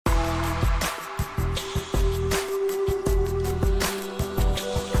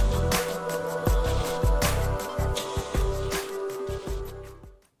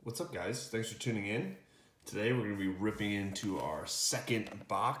guys, thanks for tuning in. Today we're going to be ripping into our second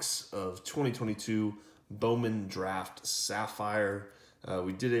box of 2022 Bowman Draft Sapphire.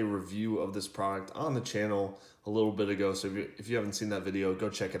 We did a review of this product on the channel a little bit ago, so if you haven't seen that video, go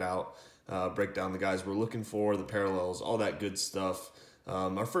check it out. Break down the guys we're looking for, the parallels, all that good stuff.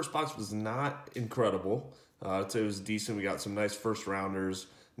 Our first box was not incredible. I'd say it was decent. We got some nice first rounders,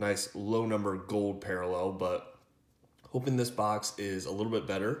 nice low number gold parallel, but hoping this box is a little bit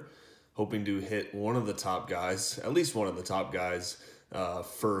better. Hoping to hit one of the top guys, at least one of the top guys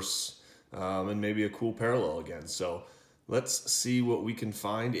first, and maybe a cool parallel again. So let's see what we can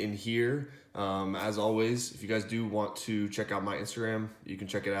find in here. As always, if you guys do want to check out my Instagram, you can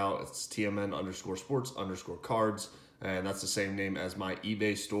check it out. It's TMN_sports_cards, and that's the same name as my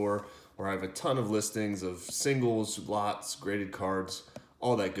eBay store, where I have a ton of listings of singles, lots, graded cards,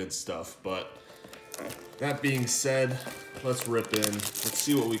 all that good stuff. But that being said, let's rip in. Let's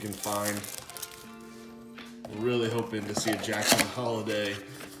see what we can find. We're really hoping to see a Jackson Holiday,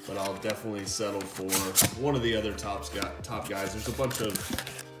 but I'll definitely settle for one of the other top guys. There's a bunch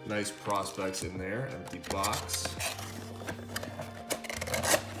of nice prospects in there. Empty box.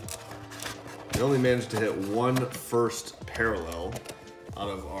 We only managed to hit one first parallel out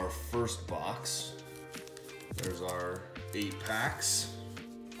of our first box. There's our 8 packs.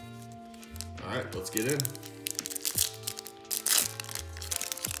 All right, let's get in.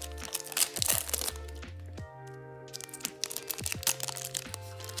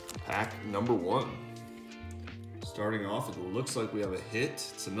 Pack number 1. Starting off, it looks like we have a hit.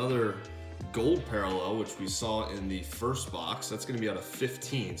 It's another gold parallel, which we saw in the first box. That's gonna be out of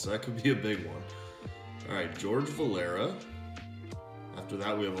 15, so that could be a big one. All right, George Valera. After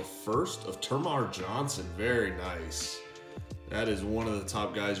that, we have a first of Termarr Johnson. Very nice. That is one of the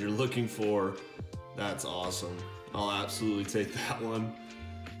top guys you're looking for. That's awesome. I'll absolutely take that one.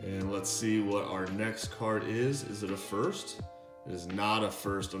 And let's see what our next card is. Is it a first? It is not a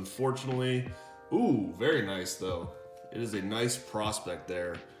first, unfortunately. Ooh, very nice though. It is a nice prospect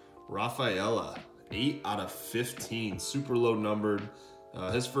there. Rafaela, 8 out of 15, super low numbered.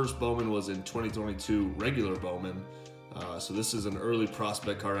 His first Bowman was in 2022, regular Bowman. So this is an early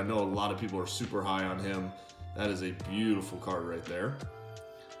prospect card. I know a lot of people are super high on him. That is a beautiful card right there.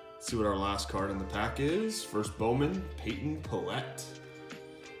 Let's see what our last card in the pack is. First Bowman, Peyton Pillette.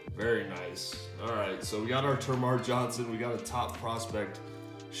 Very nice. All right, so we got our Termarr Johnson. We got a top prospect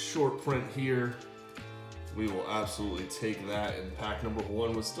short print here. We will absolutely take that in pack number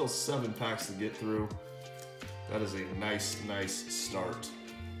 1 with still 7 packs to get through. That is a nice start.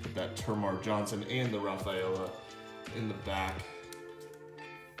 Put that Termarr Johnson and the Rafaela in the back.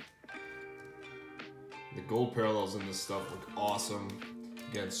 The gold parallels in this stuff look awesome.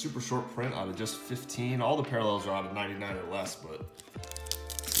 Again, super short print out of just 15. All the parallels are out of 99 or less, but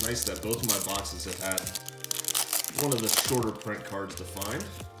it's nice that both of my boxes have had one of the shorter print cards to find.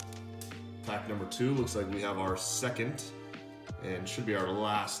 Pack number 2 looks like we have our second and should be our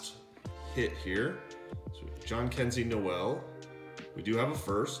last hit here. So John Kenzie Noel. We do have a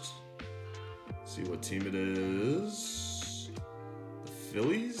first. Let's see what team it is. The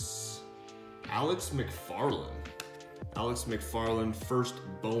Phillies. Alex McFarland. Alex McFarland, first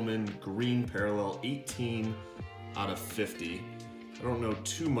Bowman green parallel, 18 out of 50. I don't know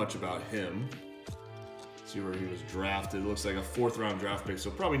too much about him. Let's see where he was drafted. Looks like a 4th round draft pick,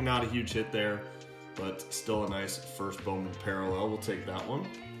 so probably not a huge hit there, but still a nice first Bowman parallel. We'll take that one.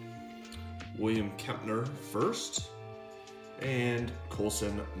 William Kempner first, and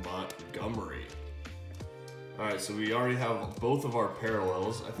Colson Montgomery. All right, so we already have both of our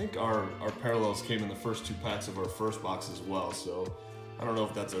parallels. I think our parallels came in the first 2 packs of our first box as well, so I don't know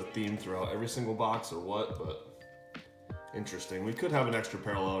if that's a theme throughout every single box or what, but interesting. We could have an extra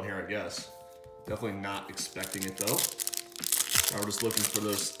parallel in here, I guess. Definitely not expecting it though. Now we're just looking for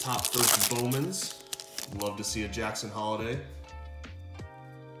those top first Bowmans. Love to see a Jackson Holiday.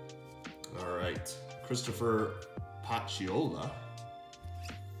 All right, Christopher Pacciola.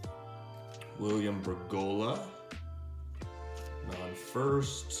 William Bergola,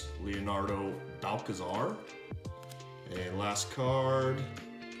 non-first, Leonardo Balcazar, and last card,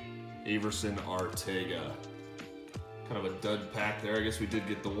 Averson Arteaga. Kind of a dud pack there. I guess we did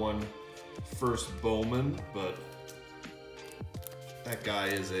get the one first Bowman, but that guy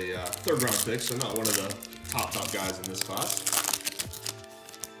is a 3rd round pick, so not one of the top guys in this class.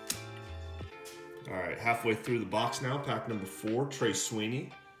 All right, halfway through the box now, pack number 4, Trey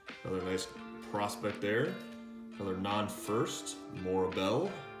Sweeney. Another nice prospect there. Another non-first, Morabel.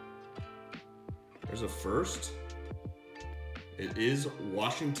 There's a first. It is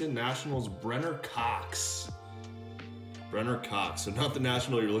Washington Nationals' Brenner Cox. Brenner Cox. So not the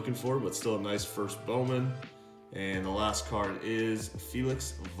national you're looking for, but still a nice first Bowman. And the last card is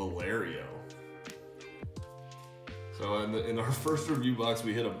Felix Valerio. So in our first review box,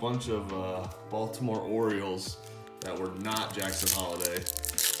 we hit a bunch of Baltimore Orioles that were not Jackson Holiday.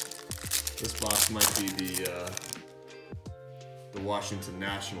 This box might be the Washington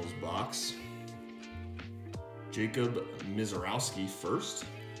Nationals box. Jacob Mizorowski first.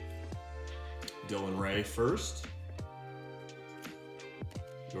 Dylan Ray first.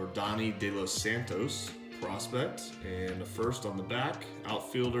 Yordani De Los Santos prospect, and a first on the back.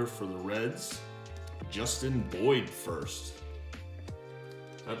 Outfielder for the Reds, Justin Boyd first.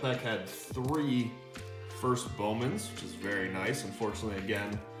 That pack had 3 first Bowmans, which is very nice. Unfortunately,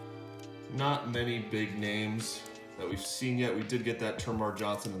 again, not many big names that we've seen yet. We did get that Termarr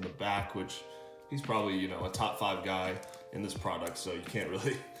Johnson in the back, which he's probably, you know, a top 5 guy in this product, so you can't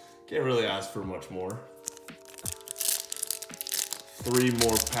really ask for much more. 3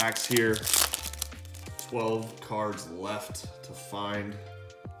 more packs here. 12 cards left to find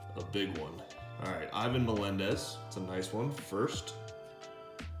a big one. All right, Ivan Melendez. It's a nice one. First.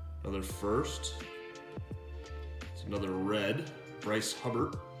 Another first. It's another red. Bryce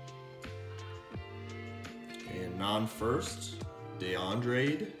Hubbard. And non-first,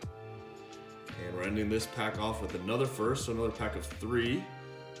 DeAndre. And we're ending this pack off with another first, so another pack of 3.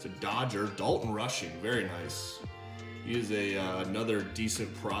 It's a Dodger, Dalton Rushing, very nice. He is another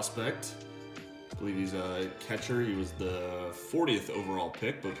decent prospect. I believe he's a catcher. He was the 40th overall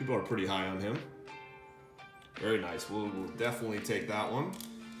pick, but people are pretty high on him. Very nice. We'll definitely take that one.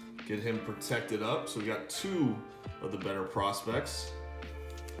 Get him protected up. So we got 2 of the better prospects.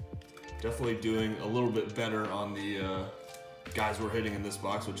 Definitely doing a little bit better on the guys we're hitting in this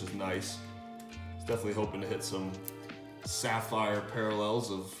box, which is nice. Definitely hoping to hit some Sapphire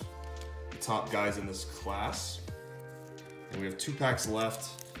parallels of the top guys in this class. And we have 2 packs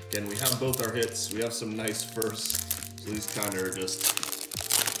left. Again, we have both our hits. We have some nice firsts. So these kind of are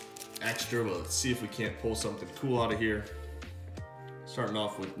just extra, but let's see if we can't pull something cool out of here. Starting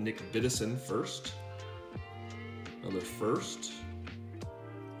off with Nick Biddison first. Another first.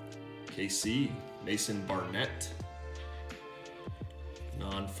 KC, Mason Barnett.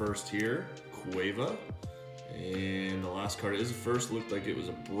 Non-first here, Cueva. And the last card is a first. Looked like it was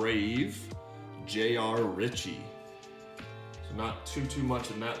a Brave, J.R. Ritchie. So not too much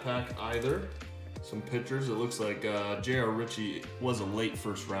in that pack either. Some pitchers. It looks like J.R. Ritchie was a late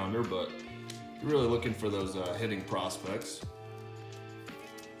first rounder, but you're really looking for those hitting prospects.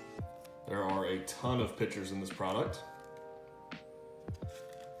 There are a ton of pitchers in this product.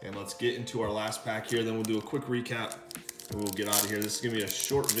 And let's get into our last pack here, then we'll do a quick recap and we'll get out of here. This is gonna be a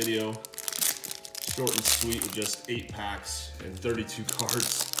short video, short and sweet, with just 8 packs and 32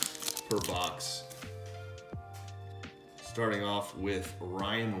 cards per box. Starting off with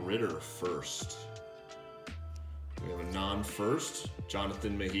Ryan Ritter first. We have a non-first,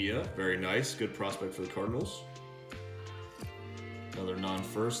 Jonathan Mejia, very nice, good prospect for the Cardinals. Another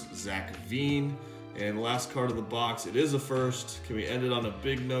non-first, Zach Veen. And last card of the box, it is a first. Can we end it on a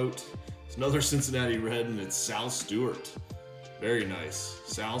big note? It's another Cincinnati Red, and it's Sal Stewart. Very nice.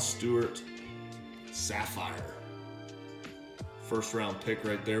 Sal Stewart, Sapphire. First round pick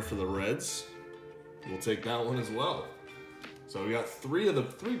right there for the Reds. We'll take that one as well. So we got 3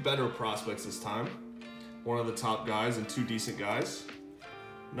 better prospects this time. 1 of the top guys and 2 decent guys.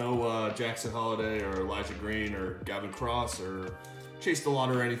 No Jackson Holiday or Elijah Green or Gavin Cross or Chase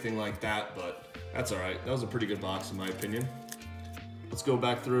DeLauder or anything like that, but that's all right. That was a pretty good box in my opinion. Let's go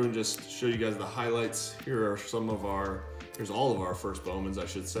back through and just show you guys the highlights. Here are some of our, here's all of our first Bowmans, I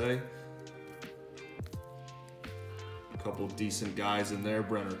should say. A couple decent guys in there.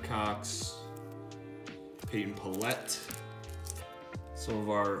 Brenner Cox, Peyton Pallette. Some of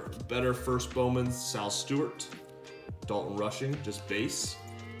our better first Bowmans, Sal Stewart, Dalton Rushing, just base.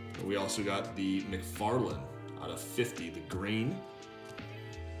 And we also got the McFarland out of 50, the green.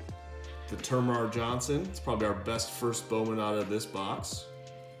 The Termarr Johnson, it's probably our best first Bowman out of this box.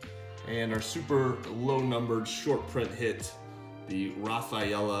 And our super low numbered short print hit, the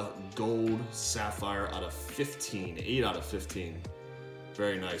Rafaela Gold Sapphire out of 15, 8 out of 15.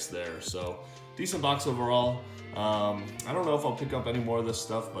 Very nice there. So decent box overall. I don't know if I'll pick up any more of this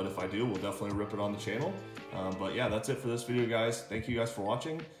stuff, but if I do, we'll definitely rip it on the channel. But yeah, that's it for this video, guys. Thank you guys for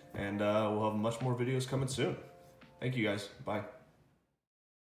watching, and we'll have much more videos coming soon. Thank you guys. Bye.